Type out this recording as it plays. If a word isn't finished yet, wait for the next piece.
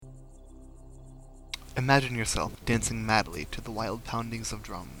Imagine yourself dancing madly to the wild poundings of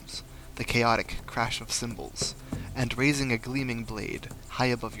drums, the chaotic crash of cymbals, and raising a gleaming blade high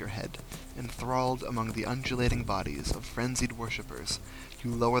above your head, enthralled among the undulating bodies of frenzied worshippers, you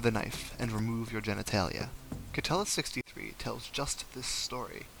lower the knife and remove your genitalia. Catullus 63 tells just this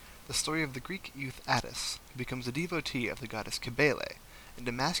story, the story of the Greek youth Attis, who becomes a devotee of the goddess Cybele, and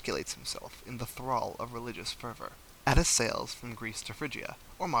emasculates himself in the thrall of religious fervor. Attis sails from Greece to Phrygia,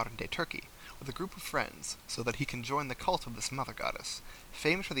 or modern-day Turkey, with a group of friends, so that he can join the cult of this mother goddess,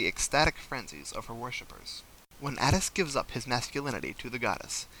 famed for the ecstatic frenzies of her worshippers. When Attis gives up his masculinity to the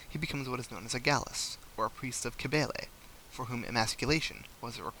goddess, he becomes what is known as a Gallus, or a priest of Cybele, for whom emasculation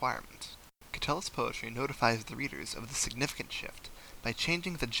was a requirement. Catullus' poetry notifies the readers of this significant shift by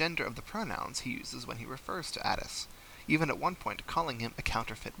changing the gender of the pronouns he uses when he refers to Attis, even at one point calling him a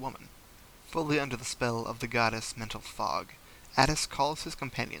counterfeit woman. Fully under the spell of the goddess' mental fog, Attis calls his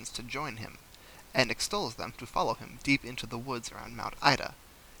companions to join him, and extols them to follow him deep into the woods around Mount Ida,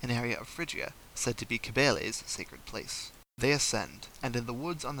 an area of Phrygia said to be Cybele's sacred place. They ascend, and in the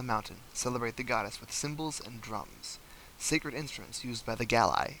woods on the mountain celebrate the goddess with cymbals and drums, sacred instruments used by the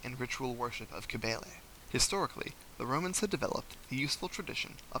Galli in ritual worship of Cybele. Historically, the Romans had developed the useful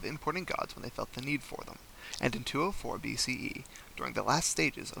tradition of importing gods when they felt the need for them, and in 204 BCE, during the last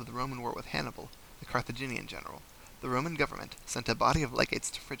stages of the Roman war with Hannibal, the Carthaginian general, the Roman government sent a body of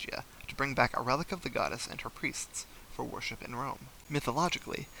legates to Phrygia to bring back a relic of the goddess and her priests for worship in Rome.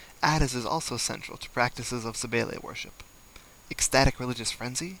 Mythologically, Attis is also central to practices of Cybele worship. Ecstatic religious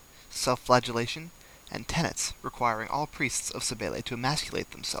frenzy, self-flagellation, and tenets requiring all priests of Cybele to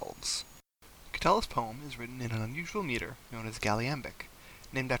emasculate themselves. Catullus' poem is written in an unusual meter known as Galliambic,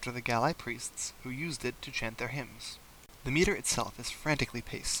 named after the Galli priests who used it to chant their hymns. The meter itself is frantically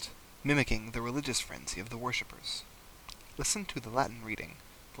paced, mimicking the religious frenzy of the worshippers. Listen to the Latin reading,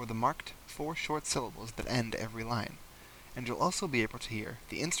 for the marked 4 short syllables that end every line, and you'll also be able to hear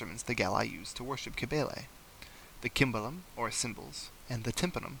the instruments the Galli used to worship Cybele, the cymbalum, or cymbals, and the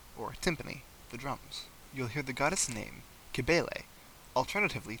tympanum, or tympani, the drums. You'll hear the goddess name, Cybele,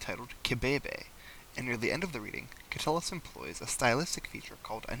 alternatively titled Cybebe, and near the end of the reading, Catullus employs a stylistic feature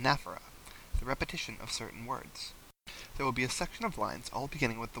called anaphora, the repetition of certain words. There will be a section of lines all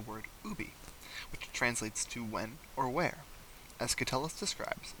beginning with the word ubi, which translates to when or where, as Catullus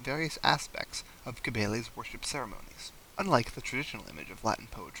describes various aspects of Cybele's worship ceremonies. Unlike the traditional image of Latin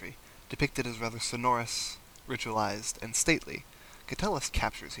poetry, depicted as rather sonorous, ritualized, and stately, Catullus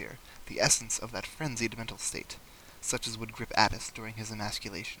captures here the essence of that frenzied mental state, such as would grip Attis during his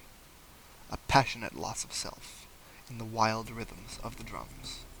emasculation. A passionate loss of self, in the wild rhythms of the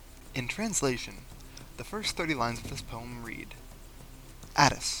drums. In translation, the first 30 lines of this poem read,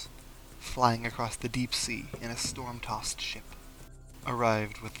 Attis, flying across the deep sea in a storm-tossed ship,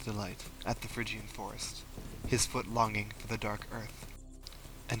 arrived with delight at the Phrygian forest, his foot longing for the dark earth,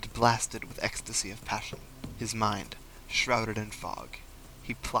 and blasted with ecstasy of passion, his mind shrouded in fog,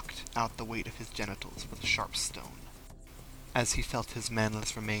 he plucked out the weight of his genitals with a sharp stone. As he felt his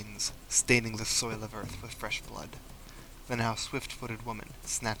manless remains staining the soil of earth with fresh blood, the now swift-footed woman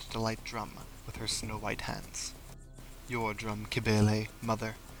snatched a light drum with her snow-white hands. Your drum, Cybele,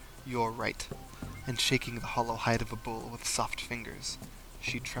 mother, you're right, and shaking the hollow hide of a bull with soft fingers,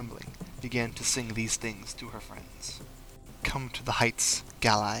 she trembling began to sing these things to her friends. Come to the heights,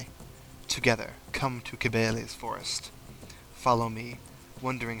 Galli, together come to Cybele's forest. Follow me,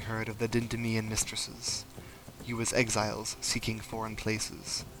 wandering herd of the Dindimian mistresses, you as exiles seeking foreign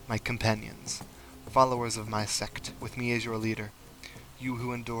places, my companions, followers of my sect, with me as your leader, you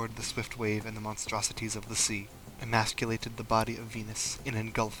who endured the swift wave and the monstrosities of the sea, emasculated the body of Venus in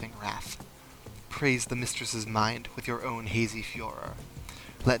engulfing wrath. Praise the mistress's mind with your own hazy furor.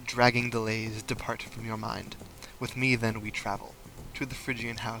 Let dragging delays depart from your mind. With me then we travel, to the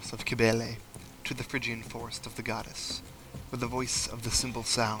Phrygian house of Cybele, to the Phrygian forest of the goddess, where the voice of the cymbal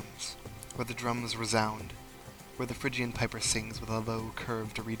sounds, where the drums resound, where the Phrygian piper sings with a low,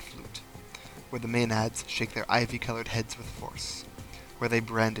 curved reed flute, where the maenads shake their ivy-colored heads with force, where they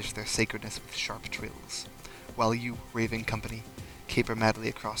brandish their sacredness with sharp trills, while you, raving company, caper madly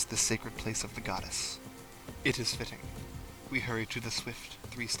across this sacred place of the goddess. It is fitting. We hurry to the swift,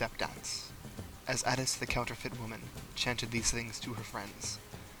 3-step dance. As Attis, the counterfeit woman, chanted these things to her friends,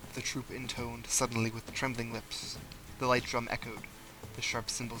 the troop intoned suddenly with trembling lips, the light drum echoed, the sharp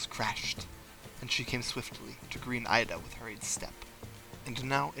cymbals crashed, and she came swiftly to green Ida with hurried step. And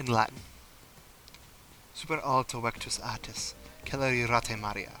now in Latin. Super alto vectus Attis, celerate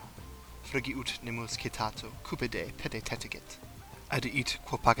Maria, fregiut nemus citato, cupide pede tetigit, adiit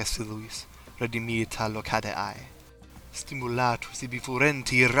quo pagassiluis, redimita locade ai. stimulatus ibi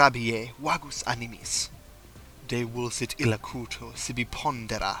furenti rabiae vagus animis, de vulsit illacuto sibi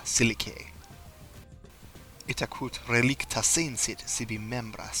pondera silice, et acut relicta sensit sibi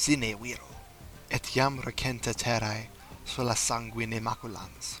membra sine viro, et iam recenta terrae sola sanguine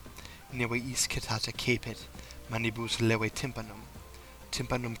maculans, neve iscitata cepit manibus leve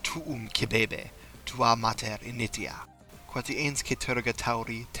tympanum tuum cibebe, tua mater initia, quati ens ceterga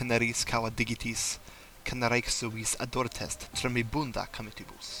tauri teneris cava digitis, canarec suis adortest tremibunda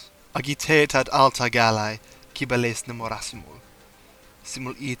comitibus. Agiteat ad alta galae, cibales nemorassimul,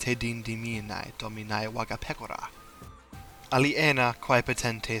 simul ite dindiminae dominae vaga pecora. Aliena quae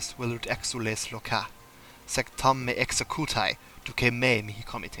petentes velut exules loca, sec tam me executae, duce me mihi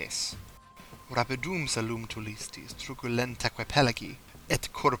comites. Rapidum salum tulistis, truculentaque pelagi,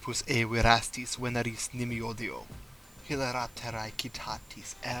 et corpus e virastis veneris nimiodio. Hilarat terrae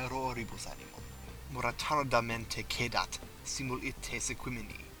citatis erroribus animum, muratardamente cedat, simul ite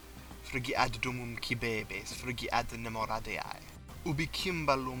sequimini, frigi ad domum cibebes, frigi ad nemoradeae. Ubi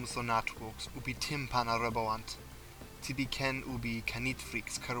cymbalum sonat vox, ubi tympana reboant, tibi cen ubi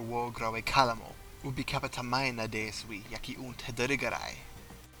canitfrix carvo grave calamo, ubi capita maena desvi, jaci unt hederigerai,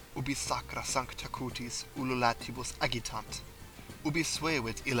 ubi sacra sancta cutis ululatibus agitant, ubi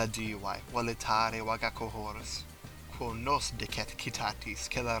suevit illa divae volitare vaga cohorus, quo nos decet citatis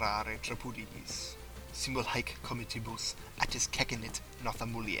celerare trepudiis, simul haec comitibus atis cecinit notha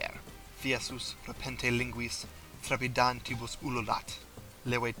mulier, thiesus repente linguis trepidantibus ululat,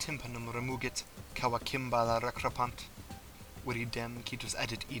 leve tympanum remugit, cava cymbala recrepant, viridem citus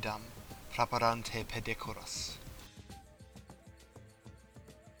edit idam, praparante pedecuros.